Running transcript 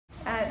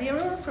The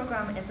Aurora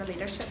programme is a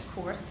leadership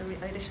course, a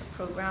leadership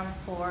programme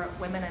for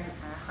women in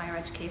higher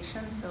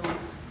education, so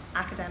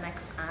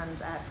academics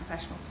and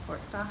professional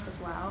support staff as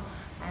well.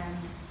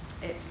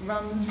 It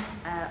runs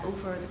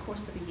over the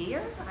course of a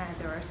year.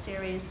 There are a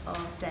series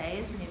of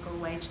days when you go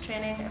away to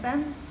training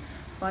events,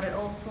 but it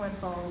also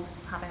involves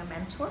having a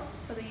mentor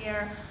for the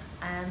year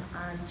and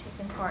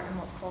taking part in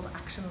what's called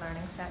action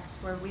learning sets,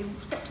 where we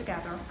sit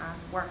together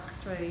and work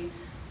through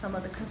some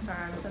of the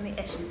concerns and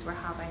the issues we're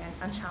having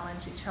and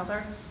challenge each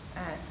other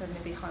to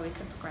maybe how we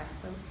can progress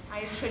those.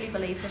 I truly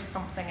believe there's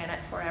something in it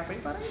for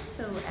everybody,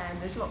 so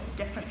there's lots of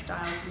different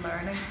styles of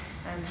learning.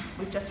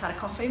 We've just had a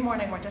coffee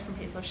morning where different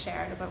people have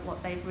shared about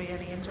what they've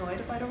really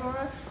enjoyed about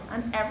Aurora,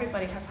 and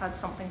everybody has had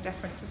something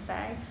different to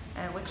say,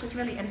 which is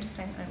really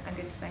interesting and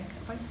good to think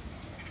about.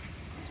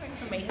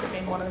 For me has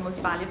been one of the most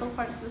valuable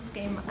parts of the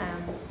scheme.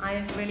 I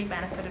have really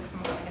benefited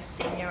from having a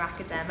senior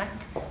academic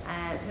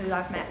who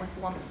I've met with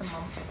once a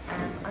month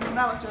and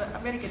developed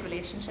a really good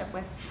relationship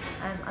with,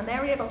 and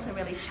they're able to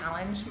really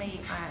challenge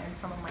me in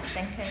some of my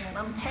thinking and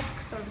unpick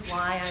sort of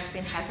why I've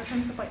been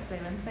hesitant about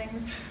doing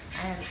things,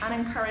 and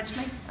encourage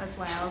me as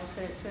well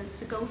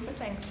to go for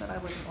things that I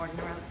wouldn't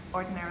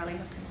ordinarily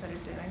have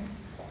considered doing.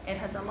 It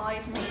has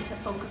allowed me to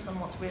focus on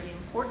what's really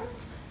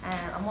important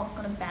and what's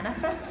going to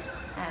benefit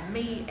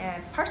me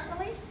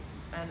personally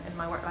and in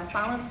my work-life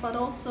balance, but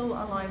also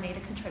allow me to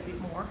contribute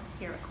more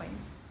here at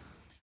Queen's.